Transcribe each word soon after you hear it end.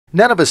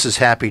None of us is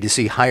happy to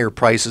see higher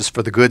prices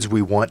for the goods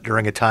we want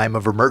during a time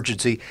of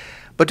emergency.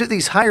 But do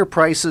these higher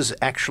prices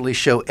actually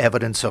show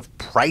evidence of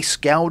price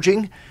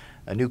gouging?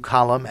 A new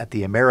column at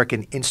the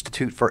American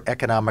Institute for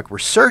Economic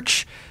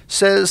Research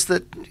says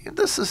that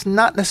this is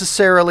not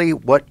necessarily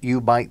what you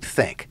might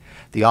think.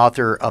 The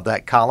author of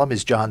that column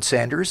is John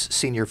Sanders,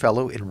 Senior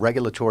Fellow in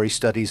Regulatory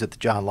Studies at the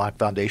John Locke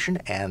Foundation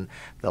and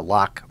the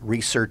Locke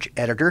Research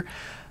Editor.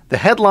 The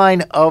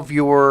headline of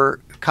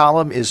your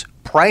column is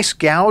Price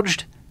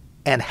Gouged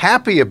and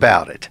Happy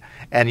About It.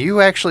 And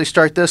you actually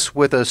start this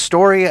with a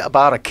story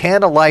about a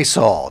can of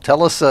Lysol.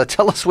 Tell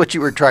us what you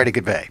were trying to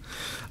convey.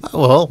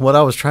 Well, what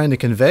I was trying to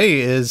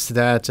convey is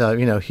that,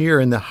 here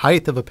in the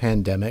height of a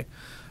pandemic,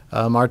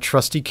 our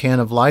trusty can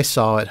of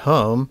Lysol at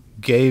home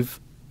gave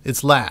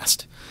its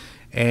last.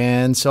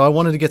 And so I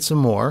wanted to get some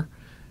more,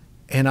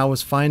 and I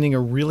was finding a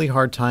really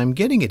hard time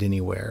getting it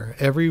anywhere.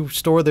 Every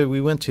store that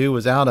we went to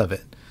was out of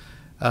it.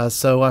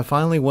 So I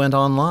finally went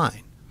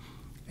online.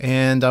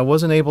 And I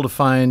wasn't able to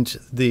find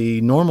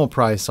the normal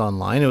price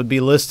online. It would be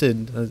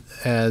listed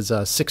as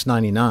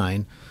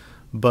 $6.99,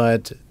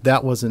 but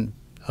that wasn't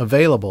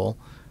available.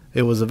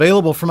 It was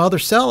available from other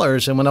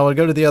sellers, and when I would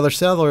go to the other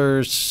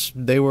sellers,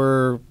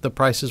 the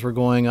prices were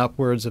going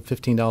upwards of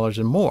 $15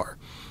 and more.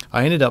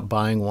 I ended up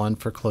buying one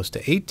for close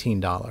to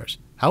 $18.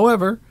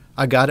 However,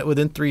 I got it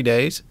within 3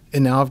 days,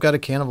 and now I've got a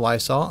can of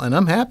Lysol, and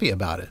I'm happy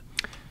about it.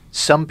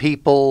 Some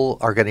people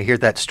are going to hear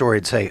that story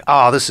and say,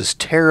 "Oh, this is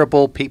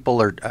terrible.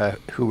 People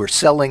who are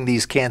selling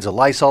these cans of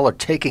Lysol are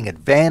taking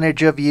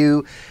advantage of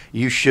you.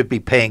 You should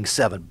be paying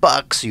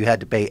 $7. You had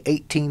to pay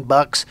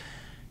 $18."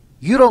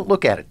 You don't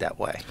look at it that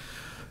way.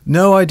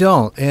 No, I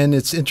don't. And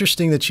it's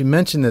interesting that you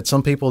mentioned that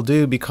some people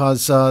do,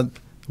 because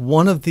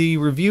one of the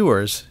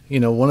reviewers,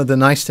 one of the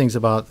nice things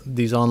about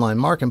these online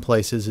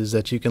marketplaces is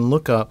that you can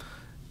look up,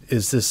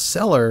 is this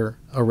seller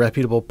a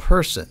reputable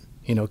person?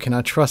 Can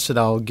I trust that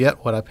I'll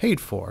get what I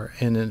paid for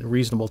in a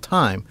reasonable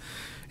time?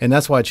 And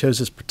that's why I chose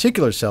this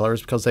particular seller,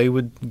 is because they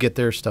would get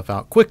their stuff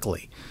out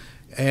quickly.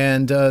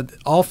 And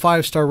all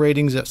 5-star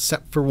ratings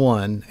except for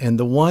one. And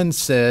the one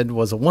was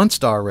a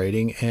 1-star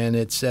rating, and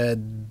it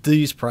said,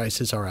 these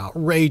prices are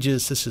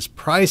outrageous. This is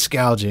price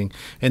gouging,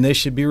 and they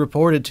should be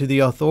reported to the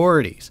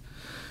authorities.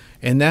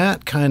 And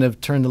that kind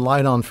of turned the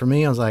light on for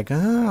me. I was like,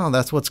 oh,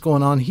 that's what's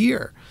going on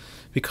here.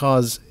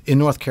 Because in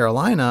North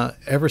Carolina,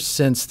 ever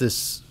since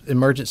this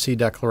emergency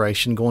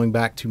declaration going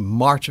back to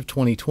March of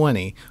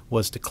 2020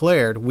 was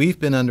declared, we've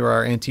been under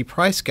our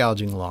anti-price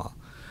gouging law,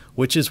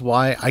 which is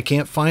why I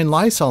can't find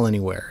Lysol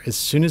anywhere. As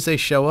soon as they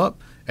show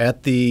up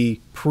at the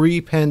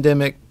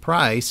pre-pandemic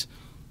price,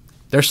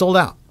 they're sold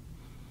out.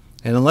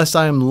 And unless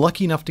I am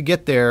lucky enough to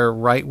get there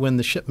right when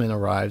the shipment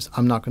arrives,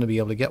 I'm not going to be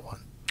able to get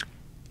one.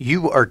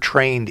 You are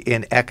trained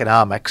in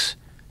economics.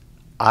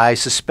 I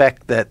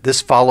suspect that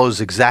this follows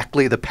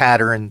exactly the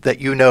pattern that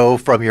you know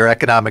from your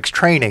economics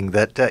training,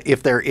 that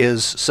if there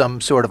is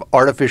some sort of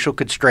artificial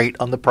constraint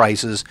on the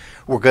prices,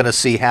 we're going to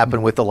see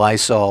happen with the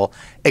Lysol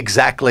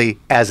exactly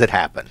as it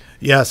happened.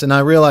 Yes, and I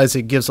realize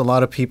it gives a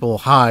lot of people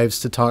hives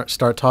to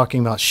start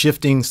talking about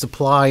shifting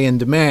supply and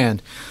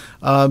demand.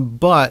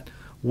 But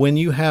when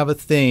you have a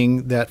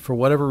thing that for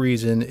whatever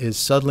reason is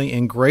suddenly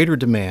in greater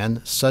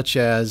demand, such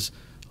as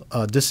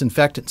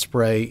disinfectant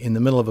spray in the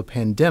middle of a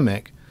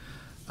pandemic,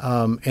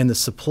 and the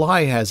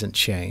supply hasn't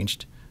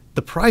changed,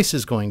 the price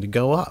is going to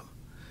go up.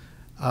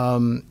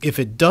 If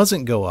it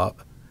doesn't go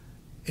up,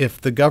 if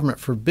the government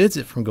forbids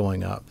it from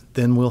going up,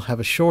 then we'll have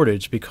a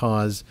shortage,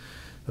 because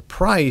the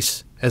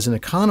price, as an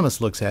economist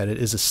looks at it,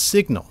 is a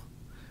signal.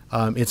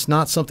 It's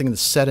not something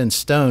that's set in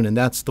stone, and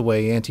that's the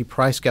way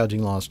anti-price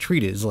gouging law is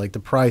treated. It's like the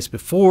price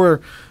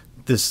before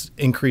this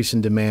increase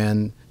in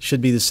demand should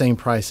be the same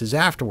price as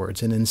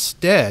afterwards. And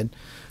instead,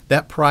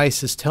 that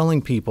price is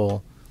telling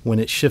people when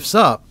it shifts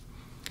up,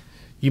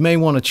 you may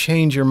want to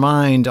change your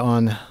mind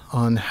on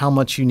how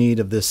much you need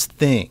of this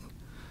thing.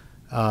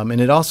 And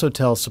it also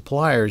tells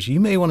suppliers, you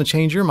may want to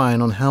change your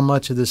mind on how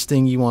much of this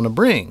thing you want to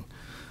bring,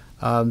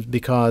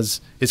 because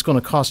it's going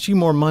to cost you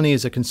more money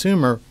as a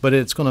consumer, but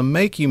it's going to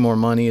make you more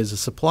money as a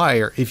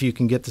supplier if you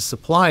can get the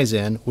supplies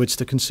in, which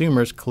the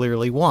consumers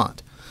clearly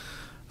want.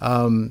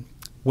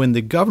 When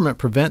the government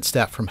prevents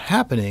that from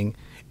happening,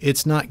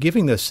 it's not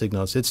giving those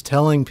signals. It's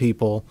telling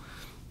people,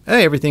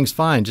 hey, everything's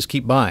fine, just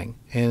keep buying.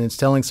 And it's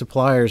telling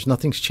suppliers,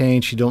 nothing's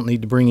changed, you don't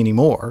need to bring any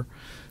more.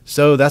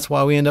 So that's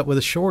why we end up with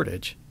a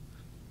shortage.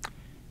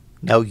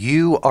 Now,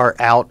 you are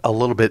out a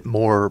little bit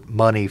more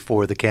money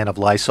for the can of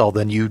Lysol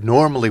than you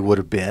normally would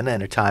have been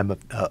in a time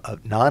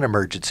of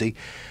non-emergency.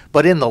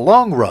 But in the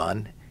long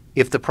run,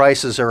 if the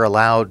prices are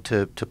allowed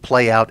to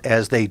play out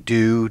as they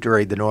do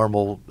during the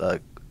normal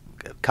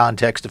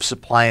context of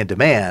supply and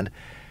demand,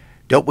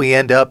 don't we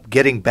end up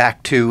getting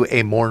back to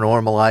a more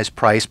normalized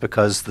price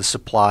because the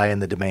supply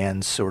and the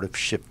demand sort of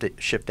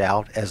shift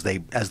out as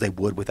they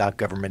would without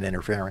government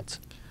interference?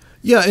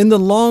 Yeah, in the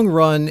long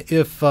run,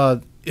 if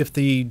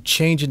the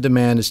change in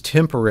demand is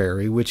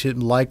temporary, which it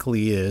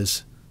likely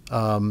is,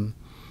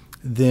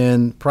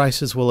 then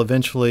prices will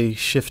eventually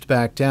shift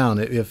back down.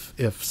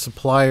 If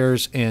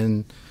suppliers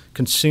and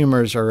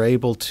consumers are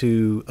able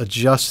to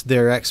adjust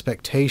their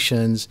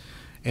expectations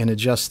and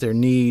adjust their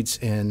needs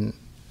and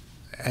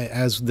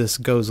as this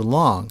goes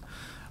along.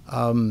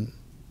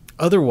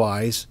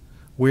 Otherwise,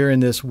 we're in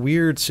this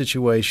weird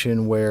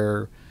situation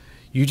where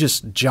you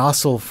just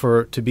jostle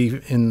to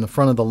be in the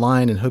front of the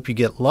line and hope you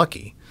get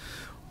lucky.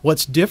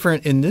 What's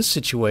different in this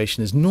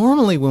situation is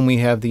normally when we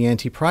have the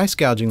anti-price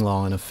gouging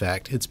law in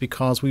effect, it's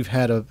because we've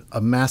had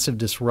a massive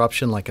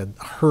disruption like a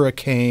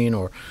hurricane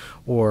or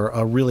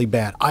a really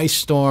bad ice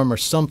storm or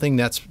something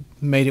that's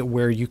made it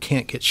where you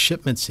can't get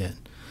shipments in.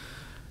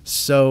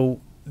 So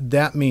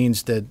that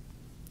means that,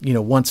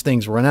 once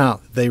things run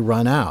out, they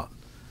run out.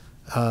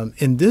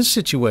 In this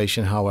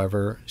situation,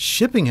 however,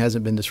 shipping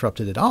hasn't been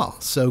disrupted at all.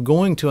 So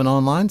going to an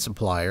online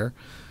supplier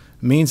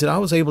means that I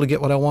was able to get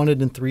what I wanted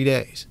in 3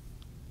 days.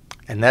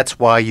 And that's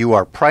why you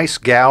are price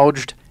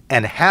gouged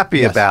and happy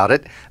Yes. about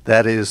it.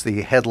 That is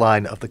the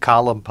headline of the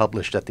column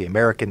published at the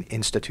American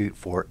Institute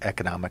for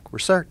Economic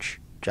Research.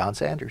 John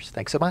Sanders,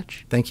 thanks so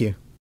much. Thank you.